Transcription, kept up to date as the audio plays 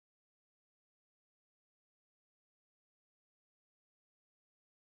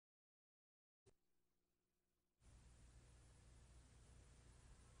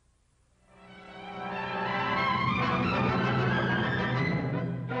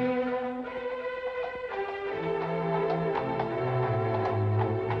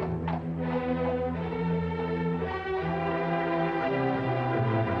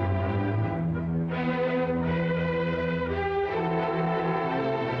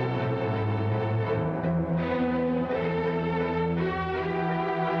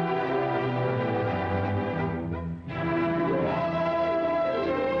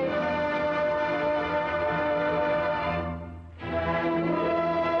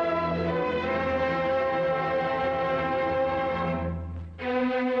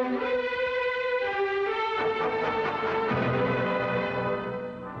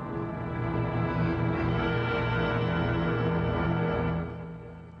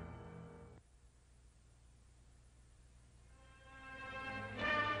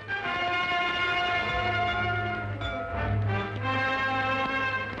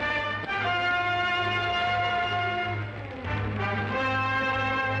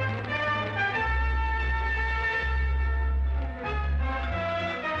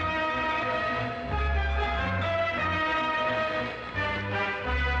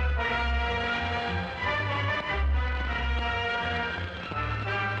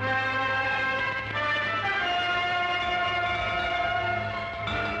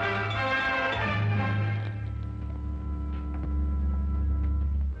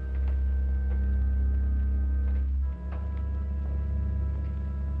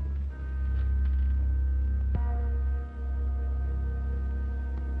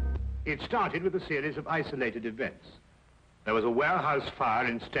It started with a series of isolated events. There was a warehouse fire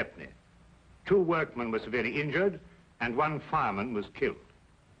in Stepney. 2 workmen were severely injured, and 1 fireman was killed.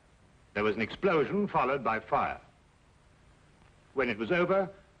 There was an explosion followed by fire. When it was over,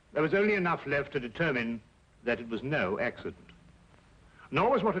 there was only enough left to determine that it was no accident. Nor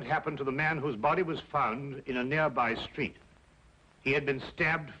was what had happened to the man whose body was found in a nearby street. He had been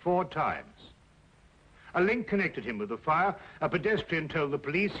stabbed 4 times. A link connected him with the fire. A pedestrian told the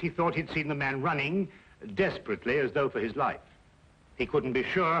police he thought he'd seen the man running desperately as though for his life. He couldn't be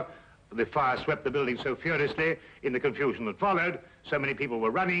sure. The fire swept the building so furiously in the confusion that followed. So many people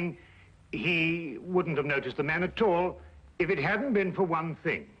were running. He wouldn't have noticed the man at all if it hadn't been for one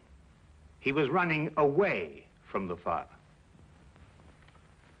thing. He was running away from the fire.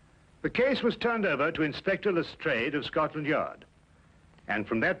 The case was turned over to Inspector Lestrade of Scotland Yard. And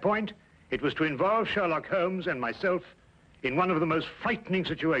from that point, it was to involve Sherlock Holmes and myself in one of the most frightening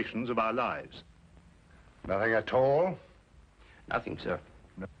situations of our lives. Nothing at all? Nothing, sir.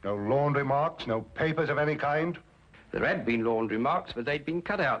 No laundry marks, no papers of any kind? There had been laundry marks, but they'd been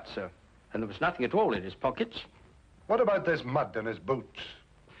cut out, sir. And there was nothing at all in his pockets. What about this mud in his boots?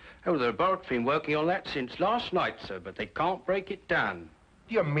 Oh, the laboratory have been working on that since last night, sir, but they can't break it down.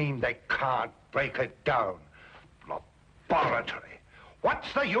 Do you mean they can't break it down? Laboratory?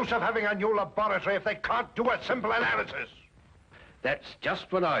 What's the use of having a new laboratory if they can't do a simple analysis? That's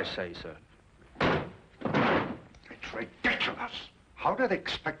just what I say, sir. It's ridiculous. How do they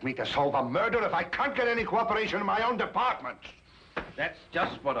expect me to solve a murder if I can't get any cooperation in my own department? That's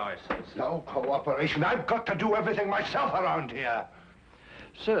just what I say, sir. No cooperation. I've got to do everything myself around here.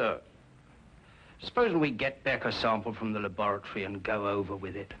 Sir, supposing we get back a sample from the laboratory and go over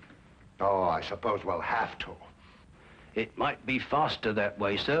with it. Oh, I suppose we'll have to. It might be faster that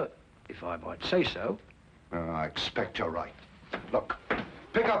way, sir, if I might say so. I expect you're right. Look,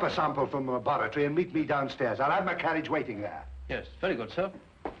 pick up a sample from the laboratory and meet me downstairs. I'll have my carriage waiting there. Yes, very good, sir.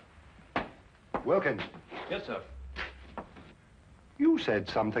 Wilkins. Yes, sir. You said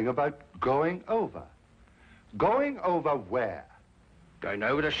something about going over. Going over where? Going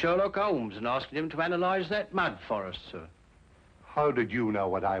over to Sherlock Holmes and asking him to analyze that mud for us, sir. How did you know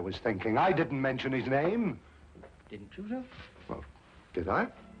what I was thinking? I didn't mention his name. Didn't you, sir? Well, did I?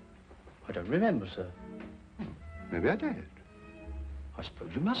 I don't remember, sir. Maybe I did. I suppose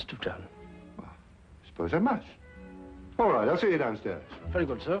you must have done. Well, I suppose I must. All right, I'll see you downstairs. Very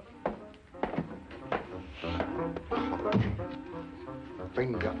good, sir.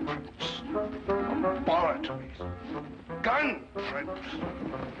 Fingerprints, laboratories, gun prints.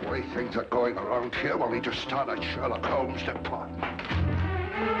 The way things are going around here, we'll need to start a Sherlock Holmes department.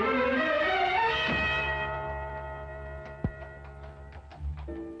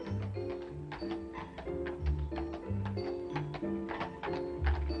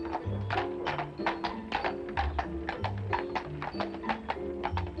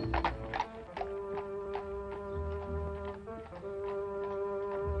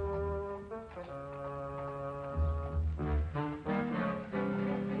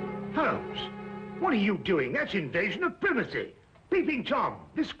 What are you doing? That's invasion of privacy. Peeping Tom,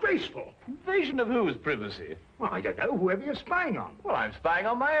 disgraceful. Invasion of whose privacy? Well, I don't know, whoever you're spying on. Well, I'm spying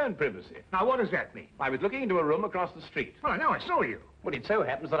on my own privacy. Now, what does that mean? I was looking into a room across the street. Well, I know, I saw you. Well, it so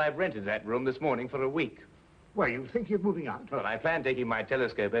happens that I've rented that room this morning for a week. Well, you think you're moving out? Well, I plan taking my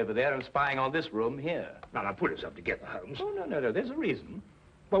telescope over there and spying on this room here. Now, pull yourself together, Holmes. Oh, no, there's a reason.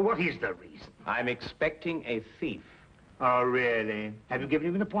 Well, what is the reason? I'm expecting a thief. Oh, really? Have you given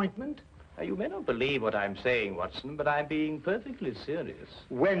him an appointment? Now, you may not believe what I'm saying, Watson, but I'm being perfectly serious.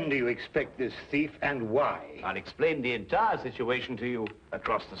 When do you expect this thief and why? I'll explain the entire situation to you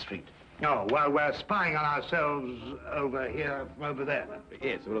across the street. Oh, while we're spying on ourselves over here, over there.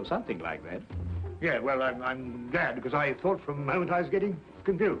 Yes, well, something like that. Yeah, well, I'm glad, because I thought for a moment I was getting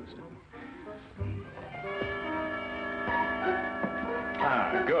confused.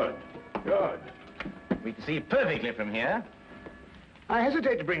 Ah, good. We can see perfectly from here. I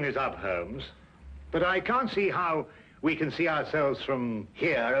hesitate to bring this up, Holmes, but I can't see how we can see ourselves from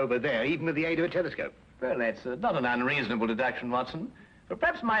here over there, even with the aid of a telescope. Well, that's not an unreasonable deduction, Watson. But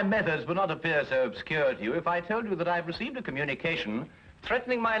perhaps my methods would not appear so obscure to you if I told you that I've received a communication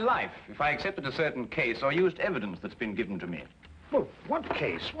threatening my life if I accepted a certain case or used evidence that's been given to me. Well, what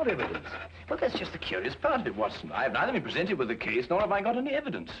case? What evidence? Well, that's just the curious part of it, Watson. I've neither been presented with a case, nor have I got any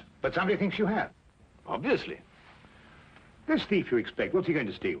evidence. But somebody thinks you have. Obviously. This thief you expect, what's he going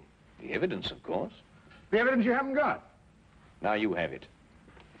to steal? The evidence, of course. The evidence you haven't got? Now you have it.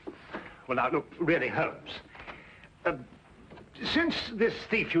 Well, now, look, really, Holmes. Since this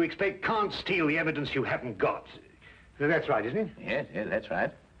thief you expect can't steal the evidence you haven't got, that's right, isn't it? Yes, that's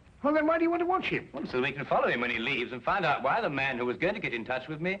right. Well, then why do you want to watch him? Well, so we can follow him when he leaves and find out why the man who was going to get in touch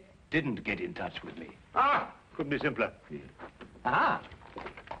with me didn't get in touch with me. Ah, couldn't be simpler. Ah.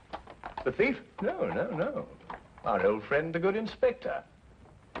 The thief? No. Our old friend, the good inspector.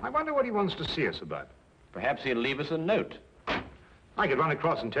 I wonder what he wants to see us about. Perhaps he'll leave us a note. I could run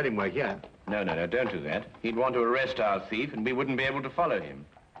across and tell him we're here. No, don't do that. He'd want to arrest our thief, and we wouldn't be able to follow him.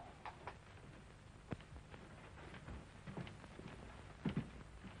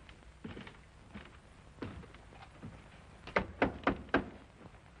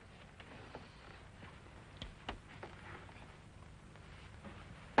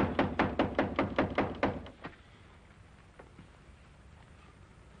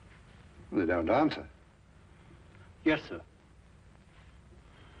 They don't answer. Yes, sir.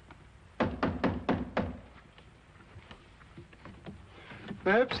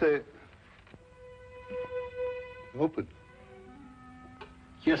 Perhaps they... Open.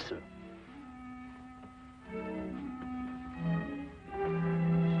 Yes, sir.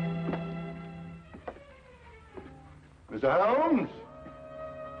 Mr. Holmes?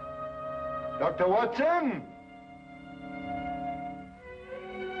 Dr. Watson?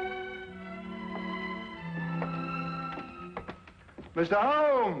 Mr.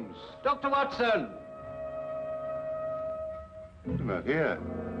 Holmes! Dr. Watson! You're not here.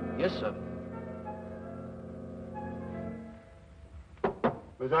 Yes, sir.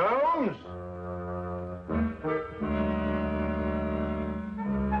 Mr. Holmes!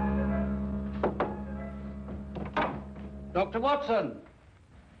 Dr. Watson!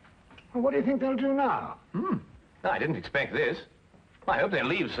 Well, what do you think they'll do now? No, I didn't expect this. I hope they'll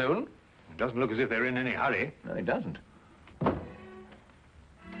leave soon. It doesn't look as if they're in any hurry. No, it doesn't. Well,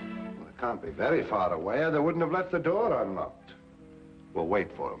 they can't be very far away, or they wouldn't have left the door unlocked. We'll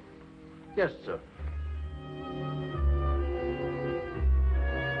wait for them. Yes, sir.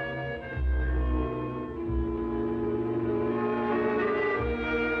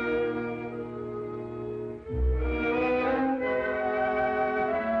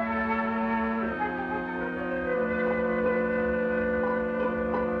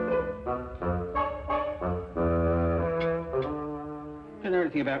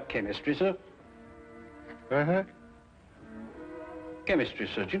 Anything about chemistry, sir? Uh-huh. Chemistry,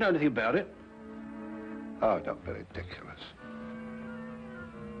 sir. Do you know anything about it? Oh, don't be ridiculous.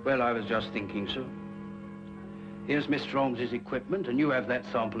 Well, I was just thinking, sir. Here's Mr. Holmes's equipment, and you have that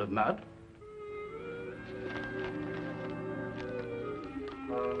sample of mud.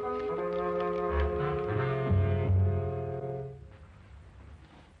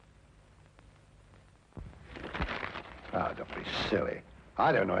 Ah, don't be silly.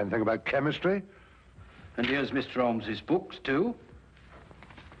 I don't know anything about chemistry. And here's Mr. Holmes's books, too.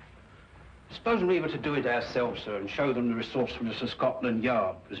 Supposing we were to do it ourselves, sir, and show them the resourcefulness of Scotland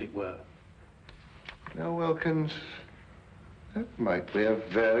Yard, as it were. Now, Wilkins, that might be a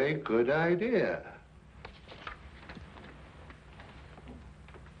very good idea.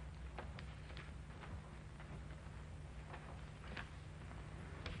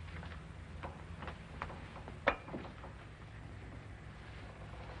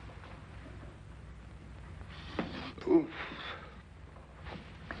 Oof.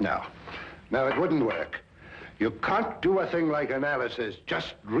 No, it wouldn't work. You can't do a thing like analysis,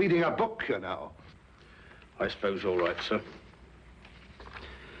 just reading a book, you know. I suppose all right, sir.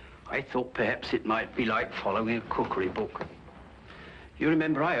 I thought perhaps it might be like following a cookery book. You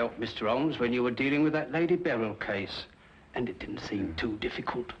remember I helped Mr. Holmes when you were dealing with that Lady Beryl case, and it didn't seem too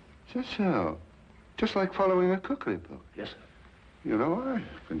difficult. Just so. Just like following a cookery book. Yes, sir. You know, I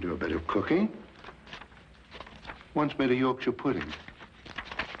can do a bit of cooking. Once made a Yorkshire pudding.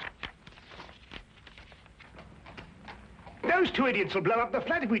 Those two idiots will blow up the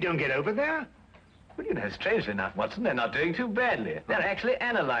flat if we don't get over there. Well, you know, strangely enough, Watson, they're not doing too badly. They're actually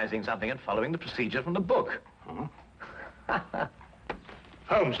analyzing something and following the procedure from the book. Huh?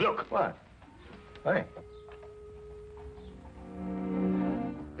 Holmes, look. What? Why?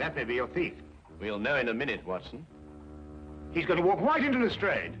 That may be your thief. We'll know in a minute, Watson. He's going to walk right into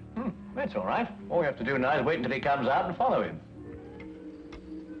Lestrade. That's all right. All we have to do now is wait until he comes out and follow him.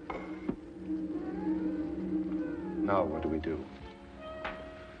 Now, what do we do?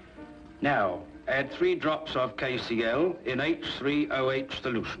 Now, add 3 drops of KCl in H3OH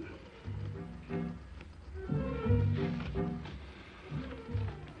solution.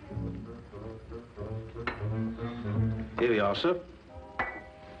 Here we are, sir.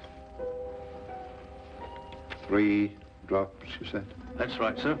 3 drops, you said? That's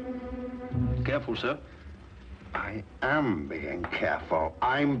right, sir. Careful, sir. I am being careful.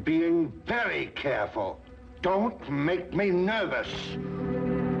 I'm being very careful. Don't make me nervous.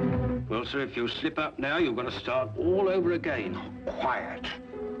 Well, sir, if you slip up now, you're going to start all over again. Quiet.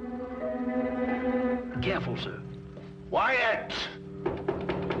 Careful, sir. Quiet!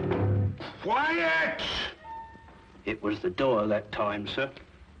 Quiet! It was the door that time, sir.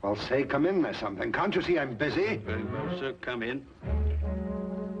 Well, say, come in or something. Can't you see I'm busy? Very well, sir. Come in.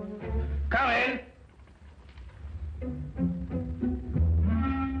 Come in.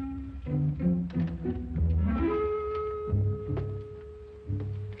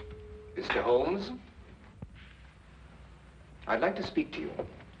 Mr. Holmes, I'd like to speak to you.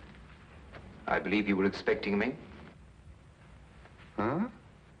 I believe you were expecting me. Huh?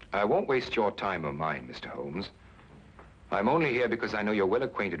 I won't waste your time or mine, Mr. Holmes. I'm only here because I know you're well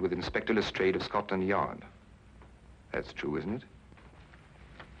acquainted with Inspector Lestrade of Scotland Yard. That's true, isn't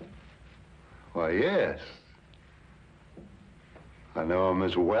it? Why, yes. I know him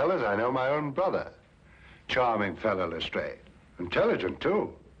as well as I know my own brother. Charming fellow, Lestrade. Intelligent,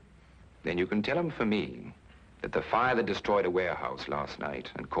 too. Then you can tell him for me that the fire that destroyed a warehouse last night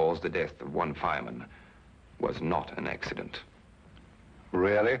and caused the death of one fireman was not an accident.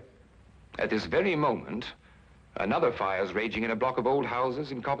 Really? At this very moment, another fire is raging in a block of old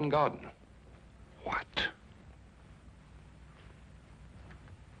houses in Covent Garden. What?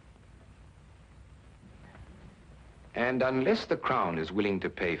 And unless the Crown is willing to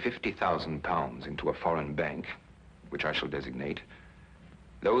pay £50,000 into a foreign bank, which I shall designate,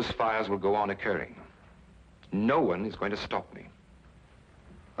 those fires will go on occurring. No one is going to stop me.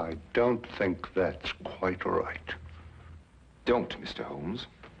 I don't think that's quite right. Don't, Mr. Holmes.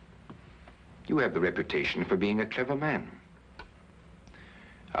 You have the reputation for being a clever man.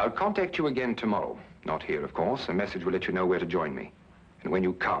 I'll contact you again tomorrow. Not here, of course. A message will let you know where to join me. And when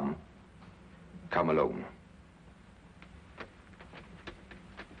you come alone.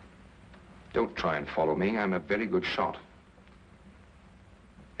 Don't try and follow me. I'm a very good shot.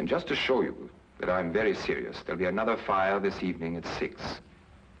 And just to show you that I'm very serious, there'll be another fire this evening at 6.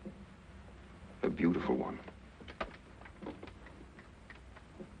 A beautiful one.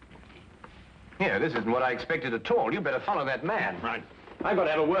 Here, this isn't what I expected at all. You better follow that man. Right. I've got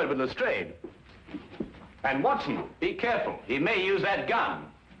to have a word with Lestrade. And Watson, be careful. He may use that gun.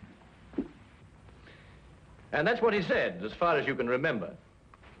 And that's what he said, as far as you can remember.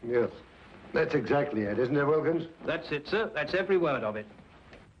 Yes. That's exactly it, isn't it, Wilkins? That's it, sir. That's every word of it.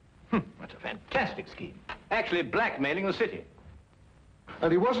 That's a fantastic scheme. Actually blackmailing the city.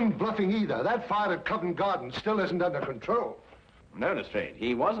 And he wasn't bluffing either. That fire at Covent Garden still isn't under control. No, Lestrade,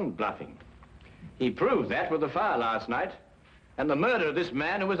 he wasn't bluffing. He proved that with the fire last night and the murder of this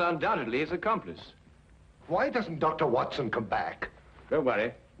man who was undoubtedly his accomplice. Why doesn't Dr. Watson come back? Don't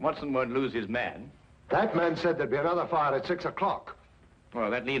worry. Watson won't lose his man. That man said there'd be another fire at 6 o'clock.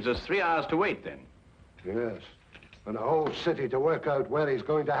 Well, that leaves us 3 hours to wait, then. Yes. And a whole city to work out where he's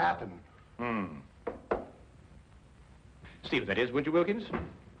going to happen. Steve, that is, would you, Wilkins?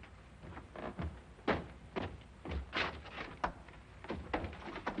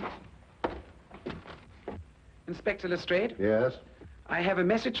 Inspector Lestrade? Yes? I have a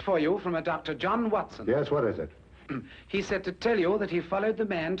message for you from a Dr. John Watson. Yes, what is it? He said to tell you that he followed the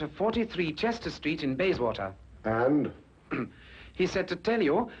man to 43 Chester Street in Bayswater. And? He said to tell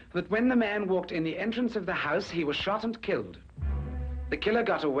you that when the man walked in the entrance of the house, he was shot and killed. The killer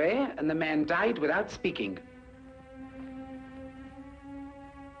got away, and the man died without speaking.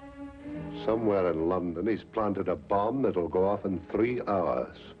 Somewhere in London, he's planted a bomb that'll go off in 3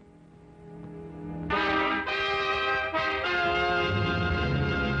 hours.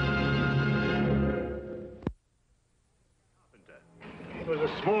 It was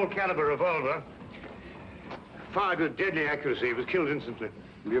a small caliber revolver. Fired with deadly accuracy. He was killed instantly.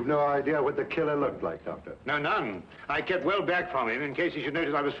 You've no idea what the killer looked like, Doctor? No, none. I kept well back from him in case he should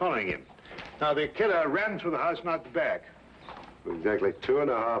notice I was following him. Now, the killer ran through the house and out the back. Exactly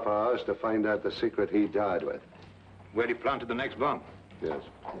 2.5 hours to find out the secret he died with. Where he planted the next bomb. Yes.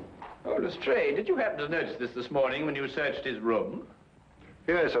 Oh, Lestrade, did you happen to notice this morning when you searched his room?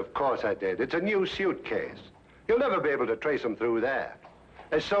 Yes, of course I did. It's a new suitcase. You'll never be able to trace him through there.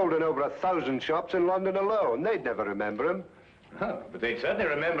 It's sold in over 1,000 shops in London alone. They'd never remember him. Oh, but they'd certainly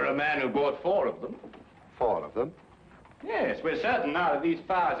remember a man who bought 4 of them. 4 of them? Yes, we're certain now that these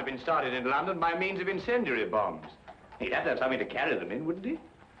fires have been started in London by means of incendiary bombs. He'd have to have something to carry them in, wouldn't he?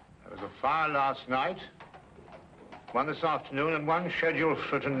 There was a fire last night, one this afternoon, and one scheduled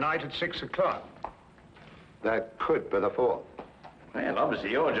for tonight at 6 o'clock. That could be the 4th. Well,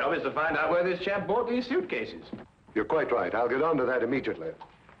 obviously your job is to find out where this chap bought these suitcases. You're quite right. I'll get on to that immediately.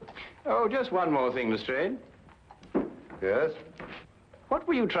 Oh, just one more thing, Lestrade. Yes? What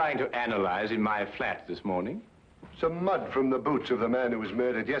were you trying to analyze in my flat this morning? Some mud from the boots of the man who was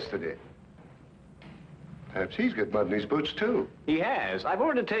murdered yesterday. Perhaps he's got mud in his boots, too. He has. I've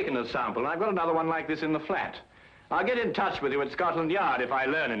already taken a sample, and I've got another one like this in the flat. I'll get in touch with you at Scotland Yard if I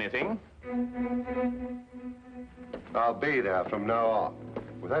learn anything. I'll be there from now on.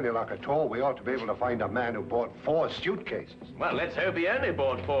 With any luck at all, we ought to be able to find a man who bought 4 suitcases. Well, let's hope he only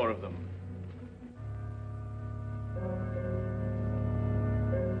bought 4 of them.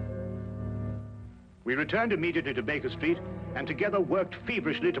 We returned immediately to Baker Street and together worked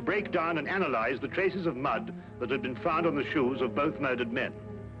feverishly to break down and analyze the traces of mud that had been found on the shoes of both murdered men.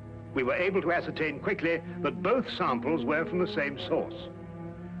 We were able to ascertain quickly that both samples were from the same source.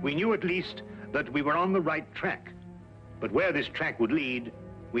 We knew at least that we were on the right track, but where this track would lead,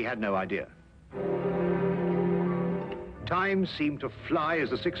 we had no idea. Time seemed to fly as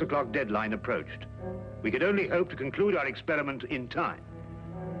the 6 o'clock deadline approached. We could only hope to conclude our experiment in time,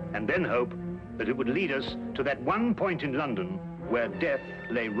 and then hope that it would lead us to that one point in London where death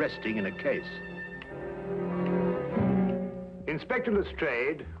lay resting in a case. Inspector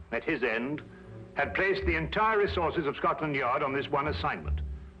Lestrade, at his end, had placed the entire resources of Scotland Yard on this one assignment.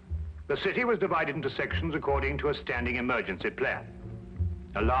 The city was divided into sections according to a standing emergency plan.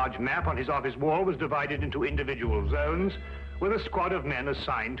 A large map on his office wall was divided into individual zones, with a squad of men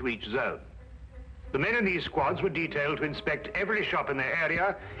assigned to each zone. The men in these squads were detailed to inspect every shop in their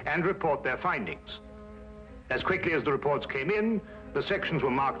area and report their findings. As quickly as the reports came in, the sections were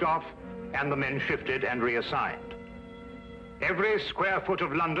marked off and the men shifted and reassigned. Every square foot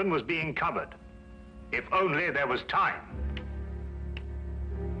of London was being covered, if only there was time.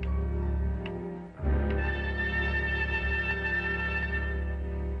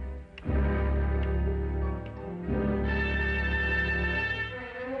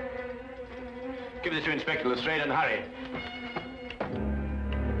 Give this to Inspector Lestrade and hurry.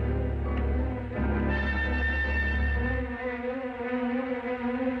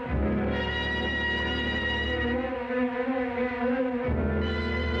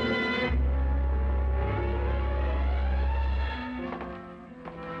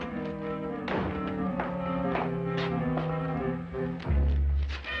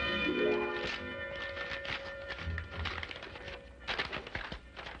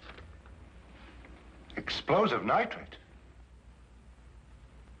 Explosive nitrate?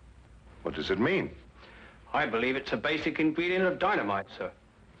 What does it mean? I believe it's a basic ingredient of dynamite, sir.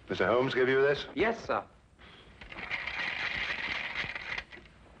 Mr. Holmes give you this? Yes, sir.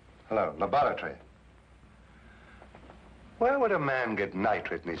 Hello, laboratory. Where would a man get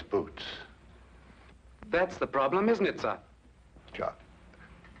nitrate in his boots? That's the problem, isn't it, sir? Sure.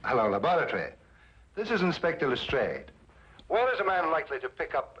 Hello, laboratory. This is Inspector Lestrade. Where is a man likely to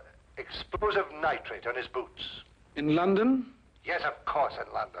pick up explosive nitrate on his boots? In London? Yes, of course,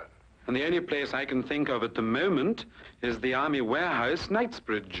 in London. And the only place I can think of at the moment is the Army Warehouse,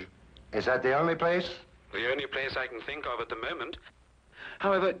 Knightsbridge. Is that the only place? The only place I can think of at the moment.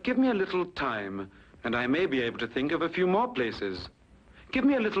 However, give me a little time, and I may be able to think of a few more places. Give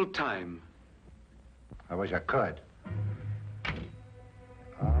me a little time. I wish I could.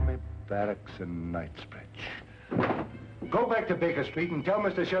 Army Barracks in Knightsbridge. Go back to Baker Street and tell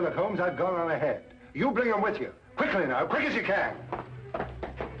Mr. Sherlock Holmes I've gone on ahead. You bring him with you. Quickly now, quick as you can.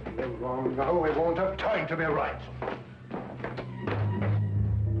 You're wrong now, we won't have time to be right.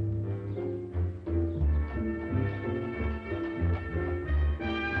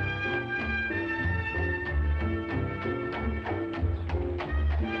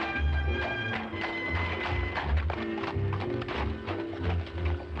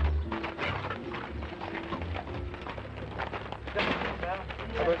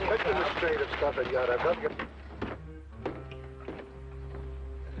 Inspector Lestrade of Scotland Yard, I've got to get...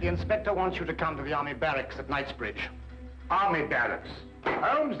 The inspector wants you to come to the Army Barracks at Knightsbridge. Army Barracks.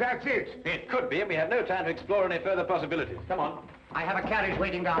 Holmes, that's it. It could be, and we have no time to explore any further possibilities. Come on. I have a carriage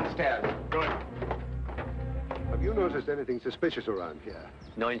waiting downstairs. Good. Have you noticed anything suspicious around here?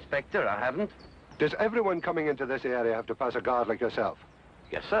 No, Inspector, I haven't. Does everyone coming into this area have to pass a guard like yourself?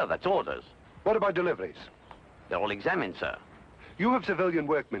 Yes, sir, that's orders. What about deliveries? They're all examined, sir. You have civilian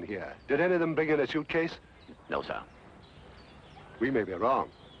workmen here. Did any of them bring in a suitcase? No, sir. We may be wrong.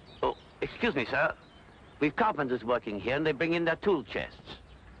 Oh, excuse me, sir. We've carpenters working here, and they bring in their tool chests.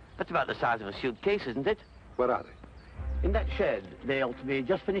 That's about the size of a suitcase, isn't it? Where are they? In that shed. They ought to be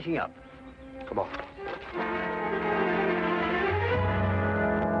just finishing up. Come on.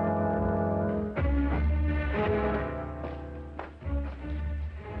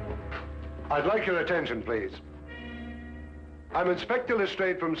 I'd like your attention, please. I'm Inspector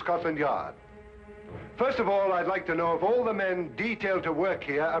Lestrade from Scotland Yard. First of all, I'd like to know if all the men detailed to work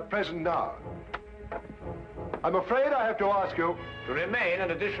here are present now. I'm afraid I have to ask you... To remain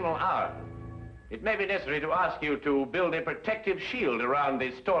an additional hour. It may be necessary to ask you to build a protective shield around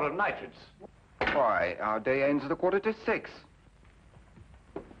the store of nitrates. Why, our day ends at 5:45.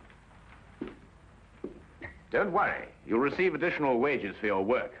 Don't worry. You'll receive additional wages for your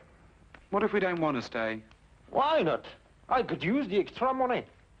work. What if we don't want to stay? Why not? I could use the extra money.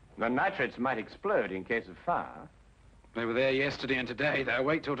 The nitrates might explode in case of fire. They were there yesterday and today. They'll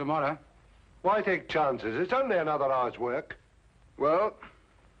wait till tomorrow. Why take chances? It's only another hour's work. Well,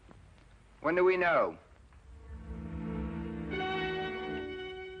 when do we know?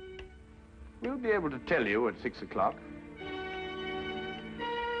 We'll be able to tell you at 6 o'clock.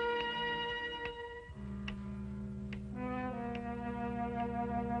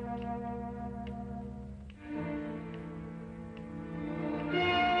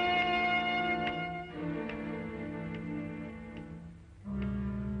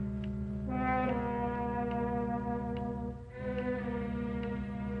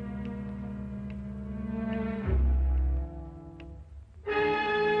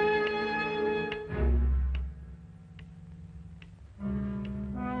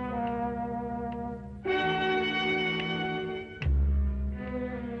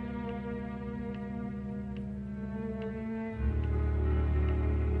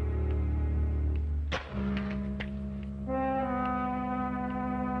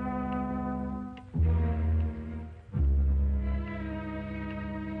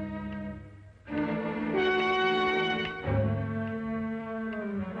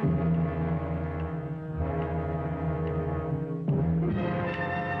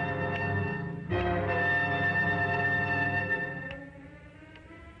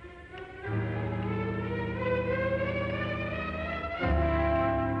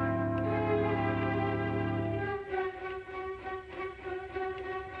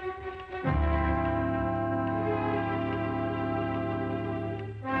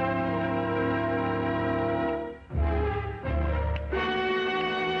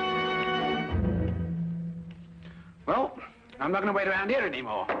 Well, I'm not going to wait around here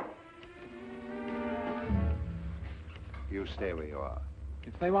anymore. You stay where you are.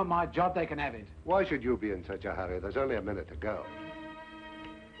 If they want my job, they can have it. Why should you be in such a hurry? There's only a minute to go.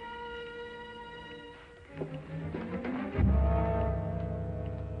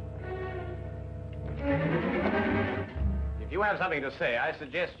 If you have something to say, I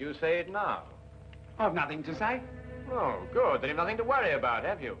suggest you say it now. I've nothing to say. Oh, good. Then you've nothing to worry about,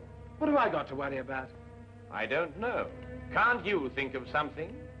 have you? What have I got to worry about? I don't know. Can't you think of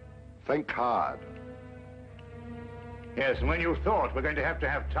something? Think hard. Yes, and when you thought we're going to have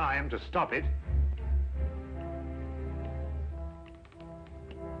time to stop it,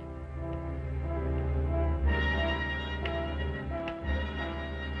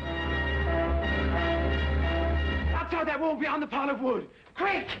 outside that wall behind the pile of wood.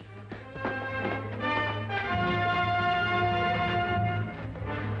 Quick!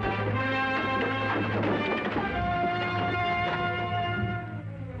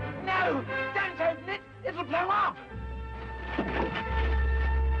 No! Don't open it! It'll blow up!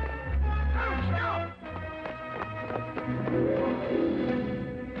 Oh, stop!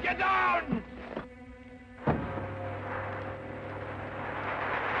 Get down!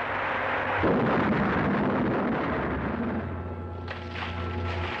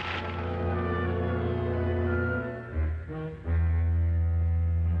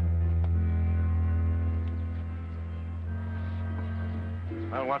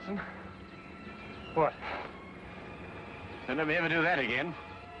 Well, Watson. What? Don't let me ever do that again.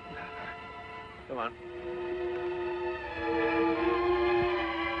 Come on.